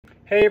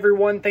Hey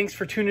everyone, thanks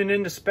for tuning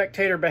in to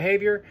Spectator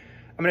Behavior.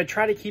 I'm going to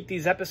try to keep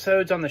these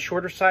episodes on the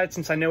shorter side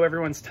since I know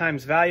everyone's time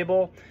is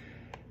valuable.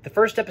 The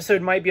first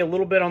episode might be a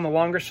little bit on the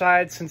longer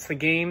side since the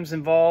game's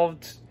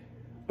involved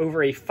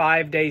over a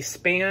 5-day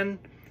span.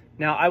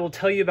 Now, I will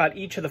tell you about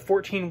each of the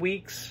 14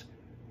 weeks,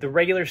 the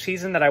regular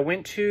season that I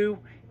went to,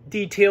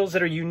 details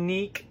that are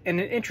unique and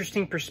an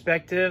interesting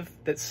perspective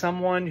that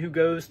someone who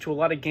goes to a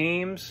lot of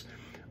games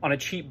on a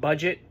cheap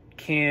budget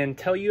can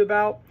tell you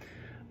about.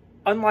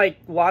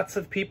 Unlike lots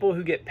of people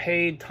who get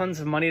paid tons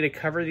of money to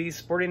cover these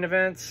sporting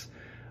events,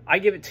 I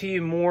give it to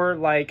you more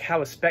like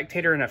how a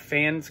spectator and a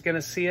fan is going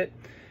to see it.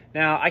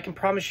 Now, I can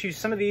promise you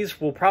some of these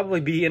will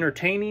probably be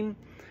entertaining.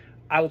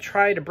 I will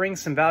try to bring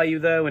some value,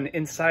 though, and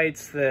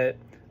insights that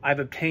I've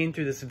obtained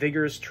through this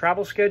vigorous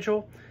travel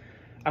schedule.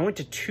 I went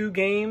to 2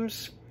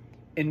 games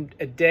in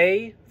a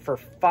day for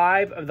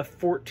 5 of the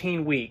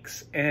 14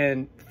 weeks,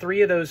 and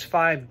 3 of those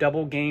 5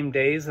 double game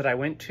days that I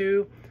went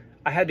to,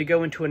 I had to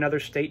go into another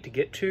state to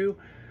get to.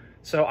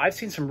 So I've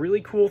seen some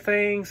really cool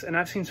things and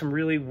I've seen some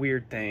really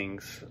weird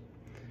things.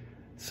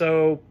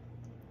 So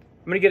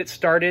I'm going to get it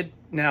started.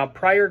 Now,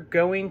 prior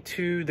going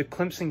to the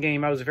Clemson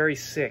game, I was very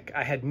sick.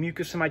 I had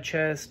mucus in my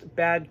chest,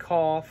 bad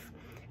cough,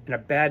 and a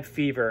bad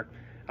fever.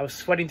 I was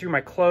sweating through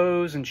my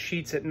clothes and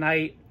sheets at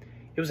night.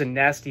 It was a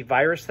nasty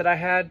virus that I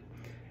had.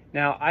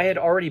 Now, I had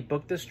already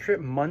booked this trip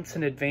months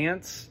in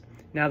advance.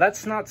 Now,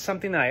 that's not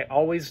something that I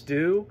always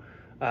do,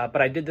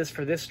 but I did this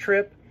for this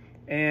trip.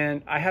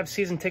 And I have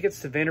season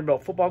tickets to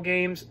Vanderbilt football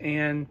games,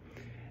 and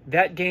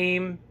that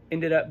game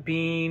ended up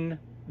being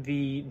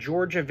the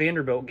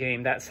Georgia-Vanderbilt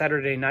game that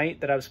Saturday night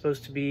that I was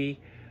supposed to be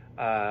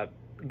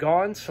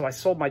gone. So I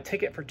sold my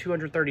ticket for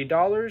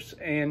 $230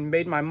 and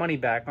made my money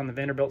back on the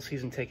Vanderbilt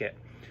season ticket.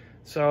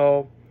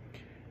 So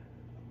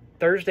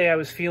Thursday I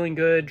was feeling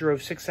good,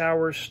 drove 6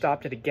 hours,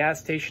 stopped at a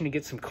gas station to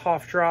get some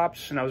cough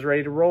drops, and I was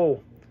ready to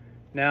roll.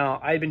 Now,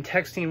 I had been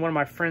texting one of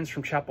my friends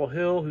from Chapel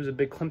Hill, who's a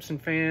big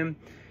Clemson fan,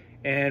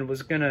 and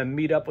was going to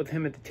meet up with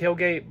him at the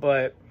tailgate,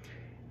 but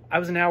I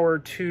was an hour or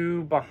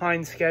 2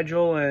 behind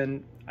schedule,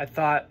 and I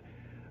thought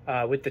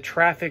with the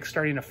traffic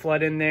starting to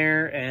flood in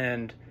there,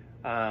 and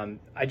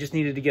I just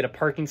needed to get a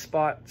parking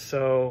spot,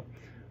 so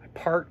I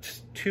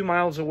parked 2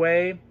 miles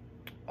away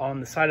on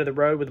the side of the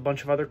road with a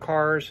bunch of other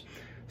cars,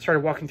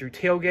 started walking through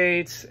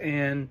tailgates,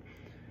 and,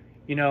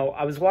 you know,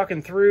 I was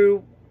walking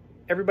through,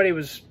 everybody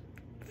was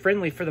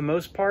friendly for the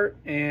most part,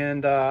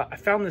 and I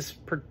found this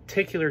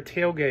particular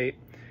tailgate,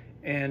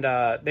 and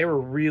they were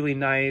really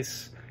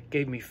nice,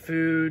 gave me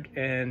food,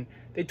 and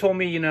they told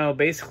me, you know,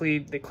 basically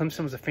that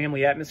Clemson was a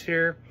family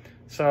atmosphere.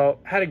 So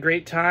I had a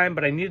great time,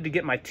 but I needed to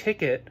get my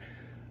ticket,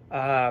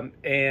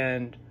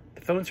 and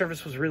the phone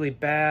service was really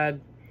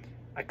bad.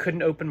 I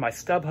couldn't open my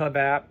StubHub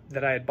app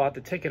that I had bought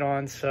the ticket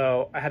on,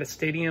 so I had a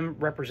stadium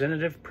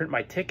representative print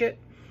my ticket.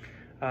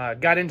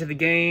 Got into the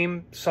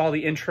game, saw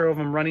the intro of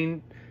them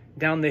running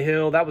down the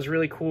hill. That was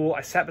really cool.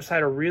 I sat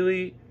beside a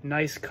really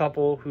nice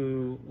couple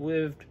who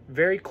lived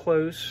very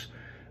close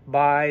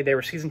by. They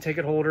were season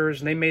ticket holders,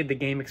 and they made the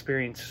game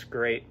experience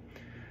great.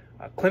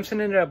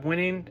 Clemson ended up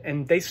winning,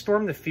 and they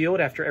stormed the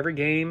field after every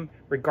game,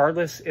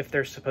 regardless if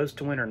they're supposed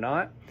to win or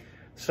not.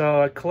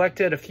 So I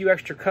collected a few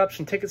extra cups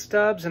and ticket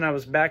stubs, and I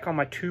was back on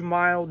my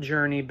 2-mile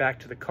journey back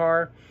to the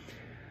car.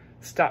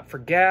 Stopped for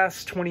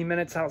gas 20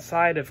 minutes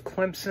outside of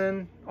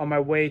Clemson on my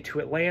way to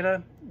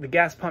Atlanta. The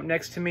gas pump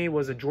next to me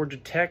was a Georgia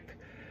Tech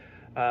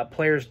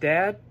player's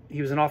dad. He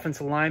was an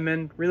offensive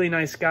lineman, really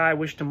nice guy,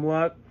 wished him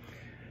luck.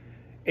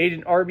 Ate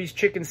an Arby's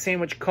chicken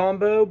sandwich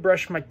combo,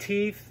 brushed my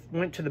teeth,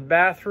 went to the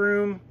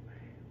bathroom,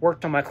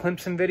 worked on my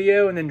Clemson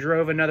video, and then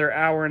drove another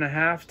hour and a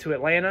half to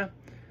Atlanta.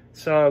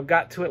 So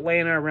got to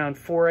Atlanta around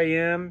 4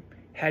 a.m.,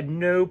 had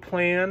no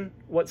plan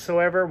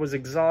whatsoever, was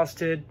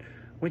exhausted,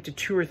 went to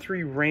 2 or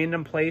 3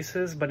 random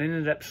places, but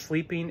ended up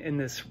sleeping in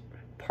this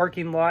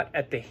parking lot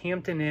at the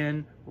Hampton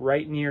Inn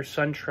right near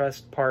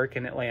SunTrust Park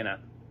in Atlanta.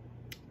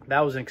 That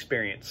was an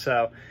experience.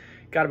 So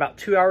got about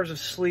 2 hours of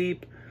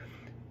sleep,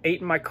 ate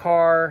in my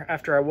car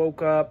after I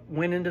woke up,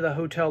 went into the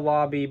hotel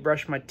lobby,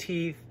 brushed my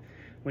teeth,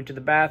 went to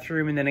the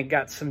bathroom, and then I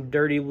got some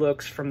dirty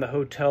looks from the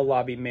hotel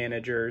lobby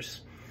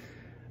managers.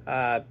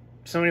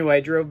 So anyway,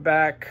 I drove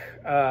back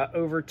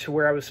over to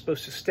where I was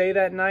supposed to stay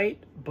that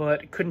night,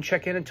 but couldn't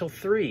check in until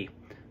 3.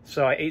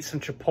 So I ate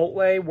some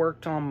Chipotle,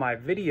 worked on my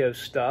video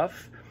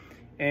stuff,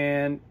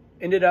 and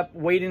ended up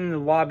waiting in the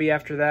lobby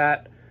after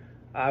that.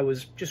 I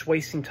was just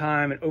wasting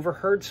time and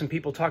overheard some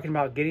people talking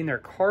about getting their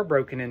car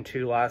broken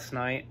into last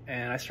night,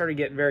 and I started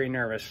getting very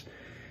nervous.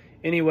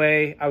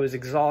 Anyway, I was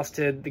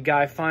exhausted. The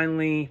guy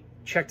finally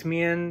checked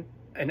me in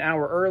an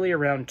hour early,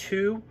 around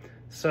 2,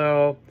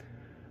 so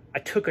I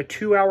took a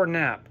 2-hour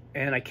nap,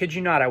 and I kid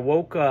you not, I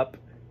woke up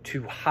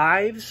to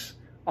hives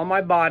on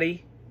my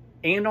body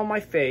and on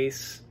my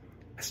face.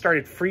 I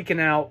started freaking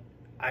out.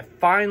 I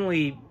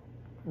finally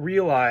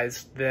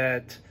realized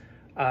that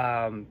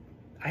I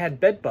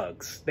had bed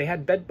bugs. They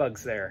had bed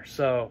bugs there.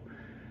 So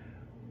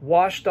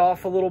washed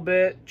off a little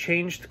bit,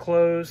 changed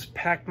clothes,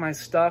 packed my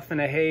stuff in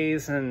a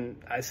haze, and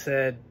I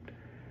said,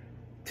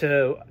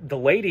 to the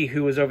lady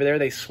who was over there.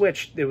 They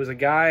switched. It was a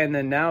guy, and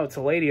then now it's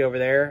a lady over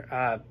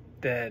there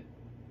that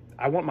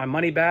I want my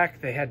money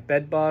back. They had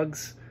bed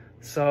bugs.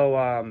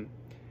 So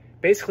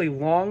basically,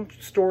 long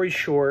story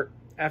short,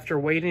 after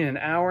waiting an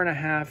hour and a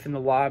half in the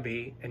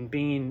lobby and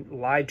being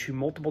lied to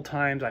multiple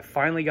times, I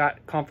finally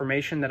got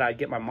confirmation that I'd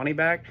get my money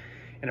back.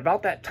 And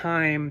about that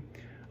time,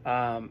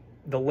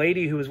 the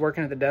lady who was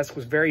working at the desk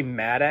was very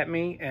mad at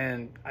me,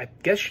 and I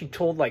guess she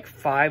told like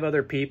 5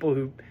 other people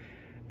who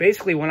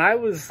basically, when I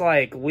was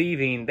like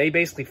leaving, they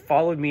basically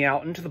followed me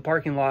out into the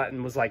parking lot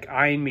and was like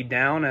eyeing me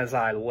down as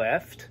I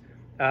left.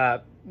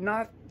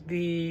 Not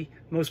the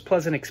most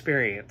pleasant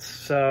experience.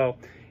 So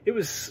it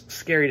was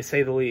scary to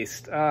say the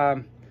least.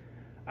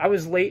 I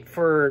was late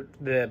for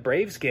the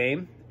Braves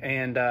game,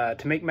 and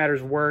to make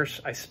matters worse,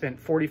 I spent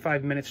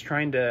 45 minutes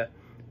trying to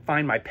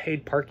find my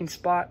paid parking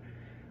spot.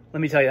 Let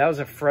me tell you, that was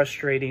a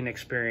frustrating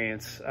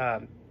experience.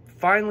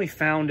 Finally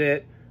found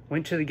it,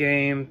 went to the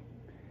game,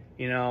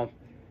 you know,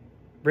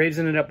 Braves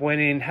ended up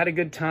winning, had a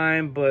good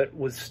time, but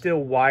was still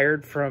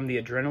wired from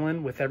the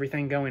adrenaline with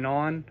everything going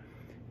on.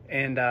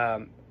 And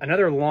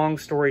another long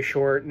story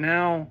short,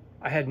 now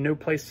I had no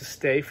place to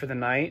stay for the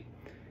night,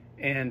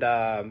 and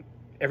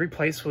every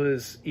place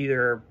was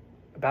either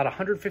about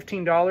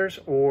 $115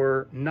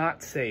 or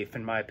not safe,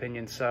 in my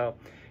opinion. So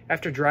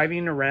after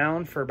driving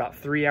around for about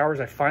 3 hours,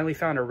 I finally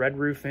found a Red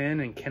Roof Inn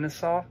in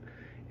Kennesaw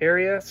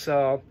area.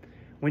 So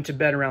went to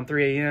bed around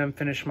 3 a.m.,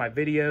 finished my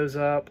videos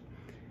up,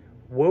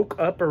 woke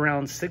up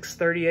around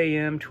 6:30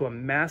 a.m. to a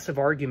massive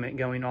argument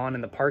going on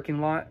in the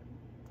parking lot.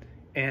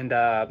 And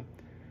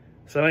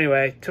so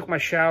anyway, took my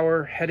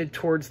shower, headed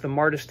towards the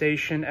MARTA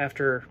station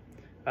after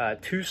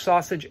 2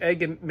 sausage egg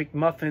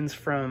McMuffins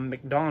from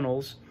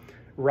McDonald's.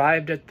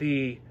 Arrived at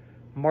the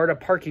MARTA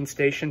parking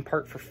station,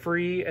 parked for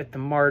free at the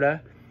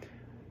MARTA,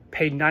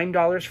 paid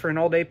 $9 for an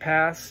all-day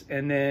pass,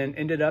 and then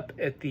ended up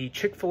at the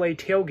Chick-fil-A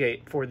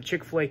tailgate for the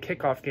Chick-fil-A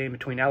kickoff game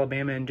between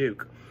Alabama and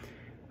Duke.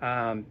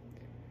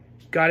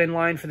 Got in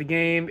line for the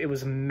game. It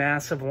was a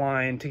massive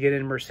line to get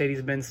in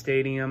Mercedes-Benz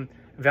Stadium.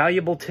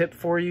 Valuable tip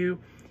for you: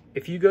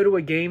 if you go to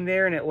a game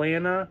there in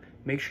Atlanta,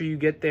 make sure you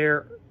get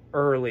there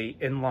early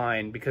in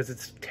line because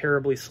it's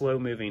terribly slow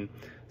moving.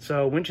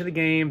 So went to the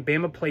game.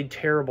 Bama played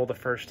terrible the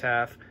first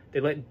half. They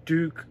let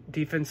Duke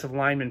defensive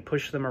linemen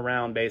push them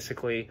around,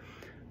 basically.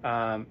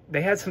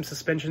 They had some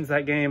suspensions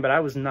that game, but I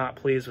was not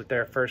pleased with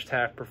their first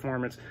half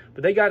performance.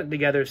 But they got it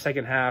together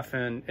second half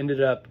and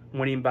ended up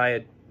winning by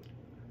a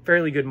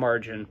fairly good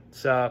margin.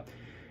 So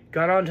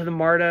got onto the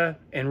MARTA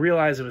and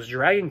realized it was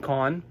Dragon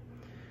Con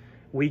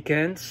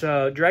weekend.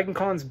 So Dragon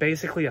Con's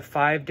basically a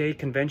 5-day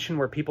convention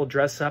where people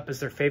dress up as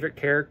their favorite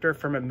character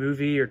from a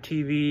movie or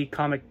TV,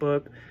 comic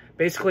book,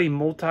 basically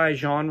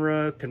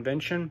multi-genre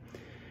convention.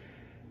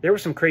 There were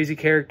some crazy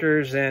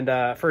characters, and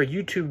for a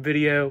YouTube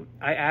video,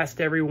 I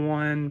asked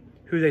everyone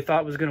who they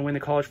thought was going to win the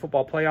college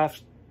football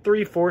playoffs.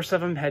 3/4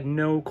 of them had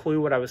no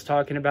clue what I was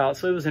talking about,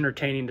 so it was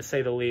entertaining to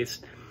say the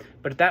least.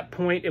 But at that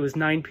point, it was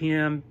 9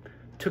 p.m.,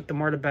 took the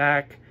MARTA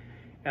back.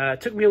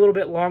 It took me a little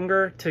bit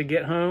longer to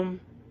get home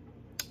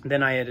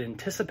than I had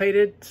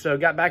anticipated, so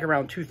got back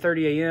around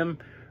 2:30 a.m.,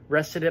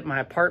 rested at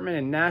my apartment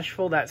in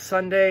Nashville that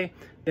Sunday.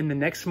 Then the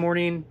next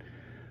morning,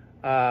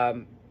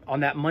 on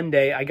that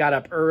Monday, I got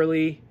up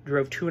early,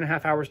 drove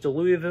 2.5 hours to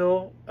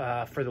Louisville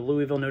for the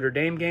Louisville-Notre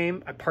Dame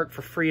game. I parked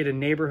for free at a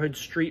neighborhood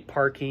street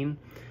parking,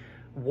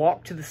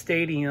 walked to the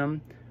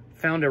stadium,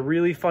 found a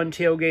really fun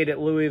tailgate at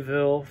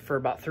Louisville for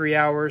about 3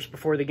 hours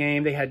before the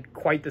game. They had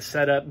quite the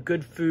setup,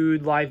 good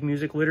food, live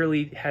music,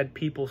 literally had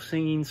people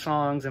singing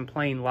songs and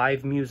playing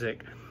live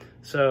music.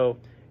 So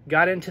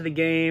got into the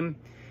game,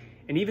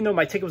 and even though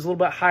my ticket was a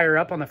little bit higher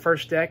up on the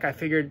first deck, I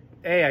figured,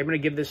 hey, I'm going to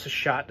give this a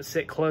shot to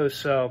sit close.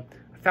 So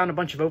found a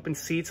bunch of open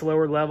seats,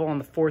 lower level on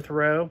the 4th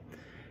row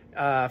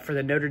for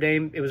the Notre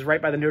Dame. It was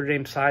right by the Notre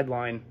Dame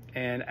sideline.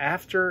 And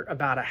after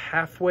about a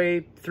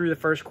halfway through the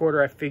first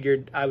quarter, I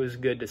figured I was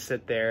good to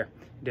sit there.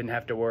 Didn't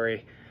have to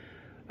worry.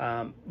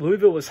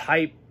 Louisville was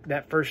hyped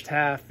that first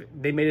half.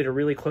 They made it a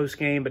really close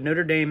game, but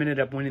Notre Dame ended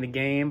up winning the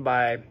game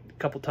by a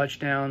couple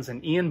touchdowns.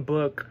 And Ian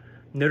Book,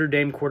 Notre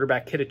Dame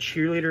quarterback, hit a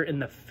cheerleader in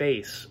the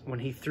face when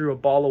he threw a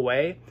ball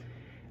away.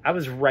 I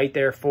was right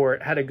there for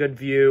it, had a good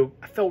view.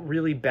 I felt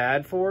really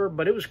bad for her,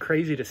 but it was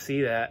crazy to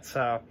see that.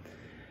 So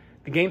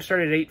the game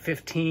started at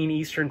 8:15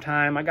 Eastern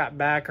time. I got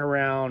back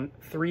around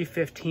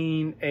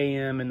 3:15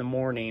 a.m. in the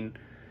morning.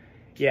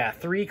 Yeah,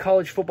 3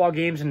 college football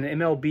games and an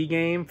MLB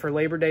game for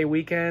Labor Day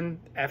weekend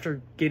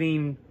after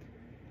getting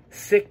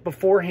sick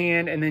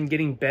beforehand and then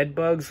getting bed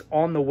bugs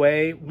on the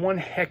way. One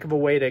heck of a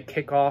way to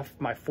kick off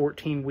my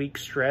 14-week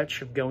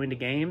stretch of going to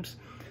games.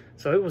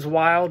 So it was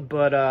wild,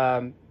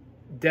 but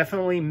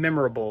definitely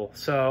memorable.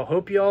 So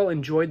hope y'all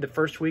enjoyed the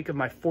first week of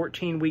my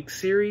 14-week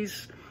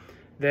series,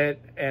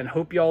 and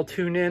hope y'all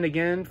tune in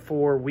again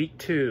for week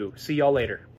 2. See y'all later.